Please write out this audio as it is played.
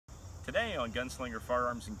Today on Gunslinger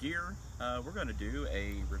Firearms and Gear, we're going to do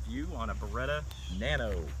a review on a Beretta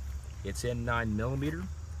Nano. It's in 9mm.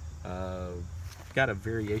 Got a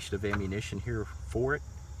variation of ammunition here for it.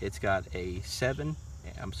 It's got a 6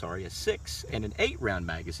 and an 8 round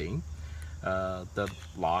magazine. The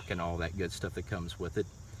lock and all that good stuff that comes with it.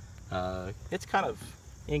 It's kind of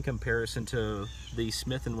in comparison to the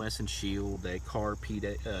Smith & Wesson Shield, the Car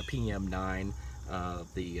PM9,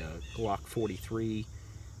 the Glock 43,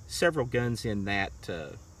 several guns in that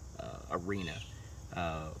arena.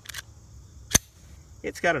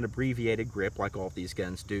 It's got an abbreviated grip like all of these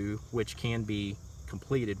guns do, which can be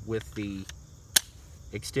completed with the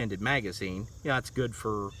extended magazine. Yeah, it's good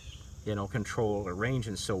for, control or range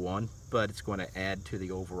and so on, but it's going to add to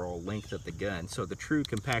the overall length of the gun. So the true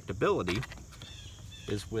compactability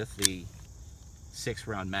is with the 6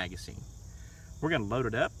 round magazine. We're going to load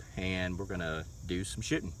it up and we're going to do some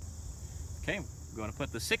shooting. Okay, we're going to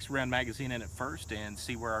put the 6 round magazine in it first and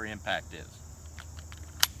see where our impact is.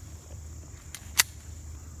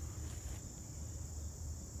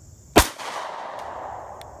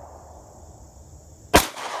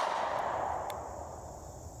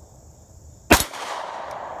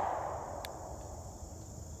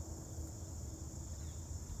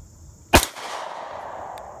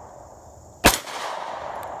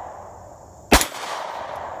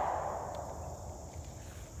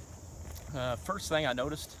 First thing I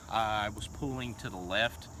noticed, I was pulling to the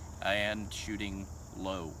left and shooting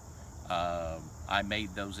low. I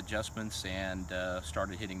made those adjustments and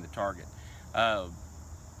started hitting the target.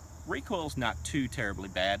 Recoil's not too terribly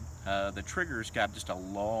bad. The trigger's got just a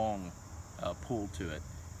long pull to it.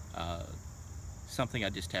 Something I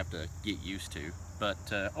just have to get used to.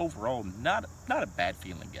 But overall, not a bad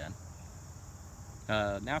feeling gun.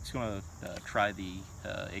 Now it's going to try the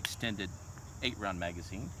extended 8 round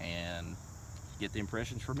magazine and get the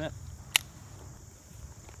impressions from it.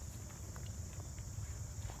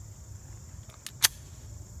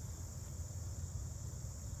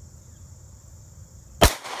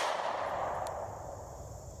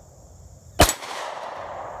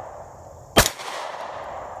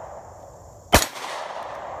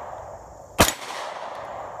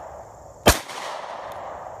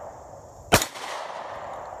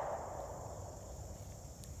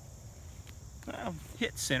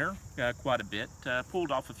 Hit center quite a bit,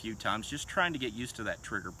 pulled off a few times, just trying to get used to that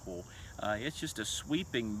trigger pull. It's just a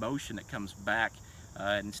sweeping motion that comes back,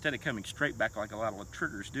 and instead of coming straight back like a lot of the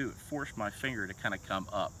triggers do, it forced my finger to kind of come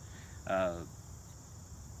up.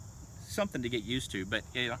 Something to get used to, but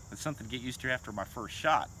it's something to get used to after my first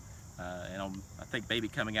shot. I think maybe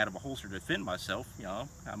coming out of a holster to defend myself,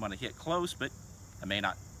 I'm going to hit close, but I may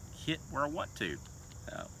not hit where I want to.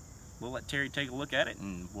 We'll let Terry take a look at it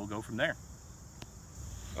and we'll go from there.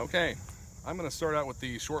 Okay, I'm going to start out with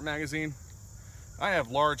the short magazine. I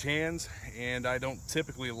have large hands and I don't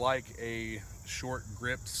typically like a short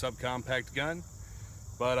gripped subcompact gun,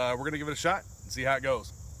 but we're going to give it a shot and see how it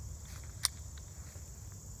goes.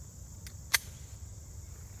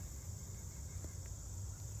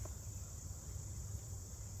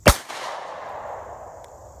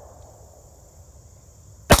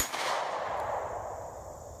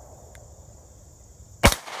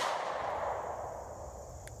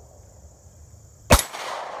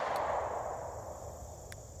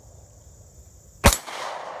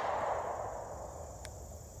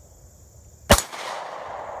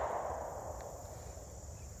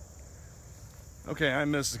 Okay, I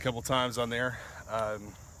missed a couple times on there. I'm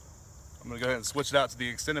going to go ahead and switch it out to the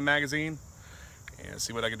extended magazine and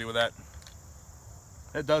see what I can do with that.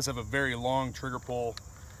 It does have a very long trigger pull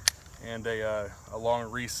and a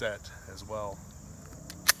long reset as well.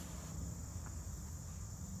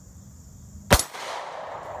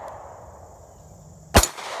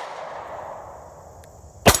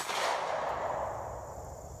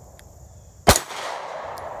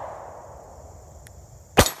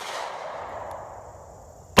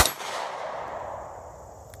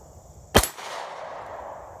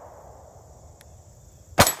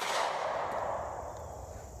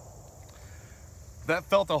 That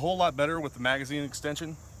felt a whole lot better with the magazine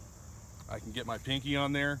extension. I can get my pinky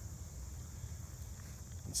on there.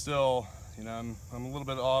 And still, I'm a little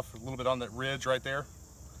bit off, a little bit on that ridge right there.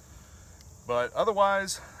 But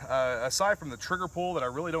otherwise, aside from the trigger pull that I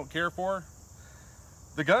really don't care for,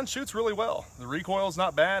 the gun shoots really well. The recoil is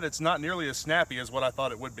not bad. It's not nearly as snappy as what I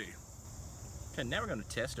thought it would be. Okay, now we're going to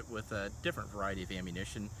test it with a different variety of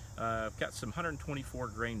ammunition. I've got some 124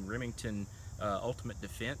 grain Remington Ultimate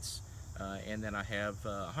Defense. And then I have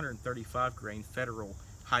 135 grain Federal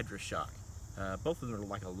Hydra Shock. Both of them are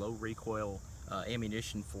like a low recoil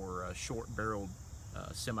ammunition for short barreled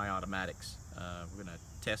semi-automatics. We're going to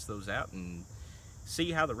test those out and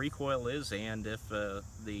see how the recoil is, and if the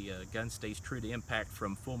gun stays true to impact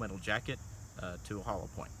from full metal jacket to a hollow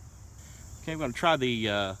point. Okay, I'm going to try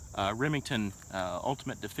the Remington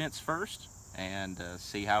Ultimate Defense first and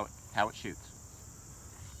see how it shoots.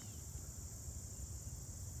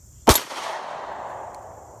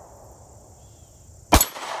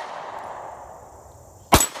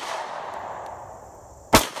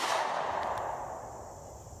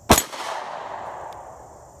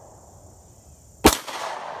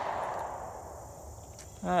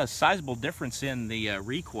 Sizable difference in the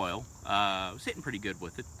recoil. I was hitting pretty good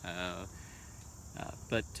with it,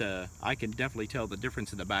 but I can definitely tell the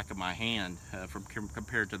difference in the back of my hand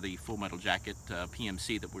compared to the full metal jacket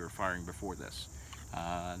PMC that we were firing before this.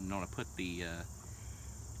 I'm going to put the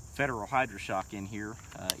Federal Hydroshock in here.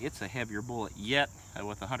 It's a heavier bullet yet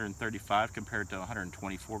with 135 compared to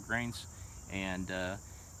 124 grains, and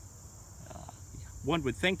one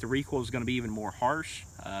would think the recoil is going to be even more harsh,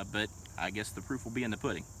 but I guess the proof will be in the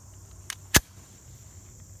pudding.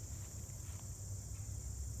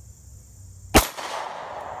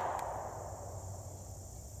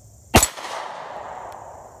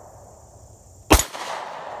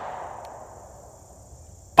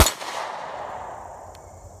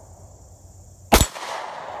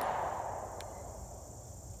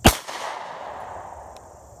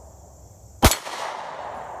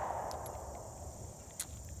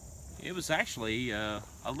 It was actually a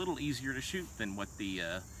little easier to shoot than what the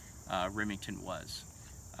Remington was.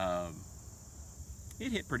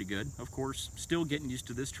 It hit pretty good, of course. Still getting used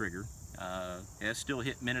to this trigger. It still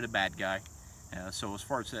hit minute a bad guy. So as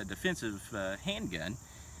far as a defensive handgun,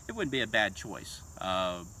 it wouldn't be a bad choice.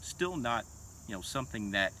 Still not,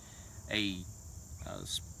 something that a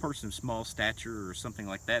person of small stature or something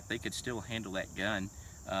like that, they could still handle that gun.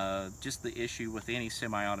 Just the issue with any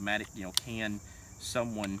semi-automatic, can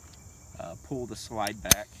someone pull the slide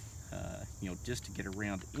back, just to get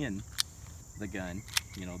around in the gun?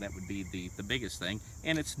 That would be the biggest thing.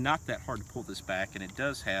 And it's not that hard to pull this back, and it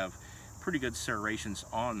does have pretty good serrations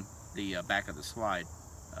on the back of the slide.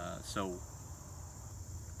 So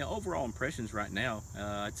overall impressions right now,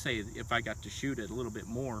 I'd say if I got to shoot it a little bit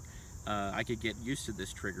more, I could get used to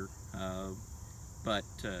this trigger. But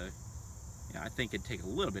I think it'd take a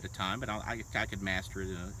little bit of time, but I could master it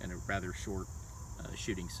in a rather short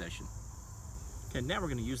shooting session. Okay, now we're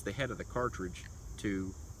going to use the head of the cartridge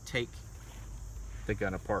to take the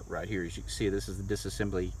gun apart right here. As you can see, this is the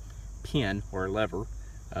disassembly pin or lever.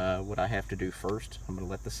 What I have to do first, I'm going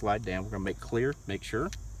to let the slide down. We're going to make clear, make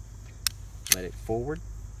sure. Let it forward,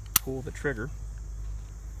 pull the trigger,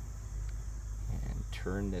 and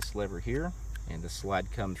turn this lever here, and the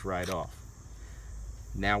slide comes right off.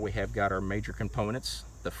 Now we have got our major components,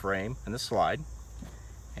 the frame and the slide,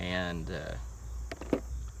 and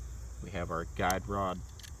we have our guide rod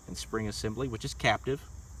and spring assembly, which is captive,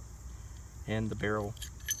 and the barrel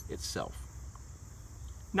itself.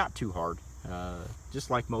 Not too hard. Just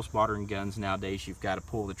like most modern guns nowadays, you've got to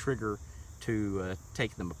pull the trigger to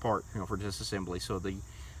take them apart, for disassembly. So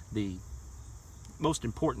the most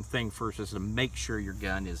important thing first is to make sure your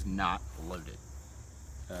gun is not loaded.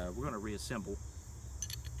 We're going to reassemble.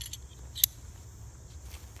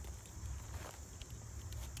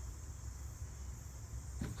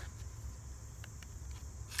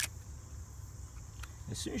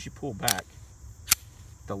 As soon as you pull back,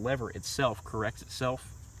 the lever itself corrects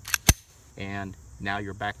itself, and now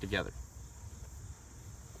you're back together.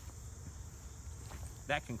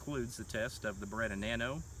 That concludes the test of the Beretta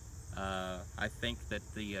Nano. I think that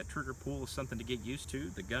the trigger pull is something to get used to.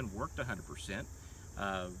 The gun worked 100%.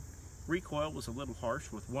 Recoil was a little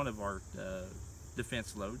harsh with one of our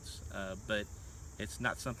defense loads, but it's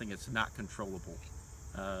not something that's not controllable.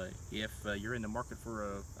 If you're in the market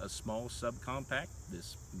for a small subcompact,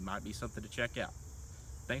 this might be something to check out.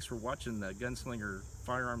 Thanks for watching the Gunslinger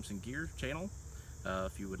Firearms and Gear channel.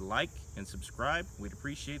 If you would like and subscribe, we'd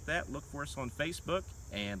appreciate that. Look for us on Facebook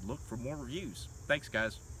and look for more reviews. Thanks,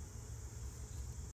 guys.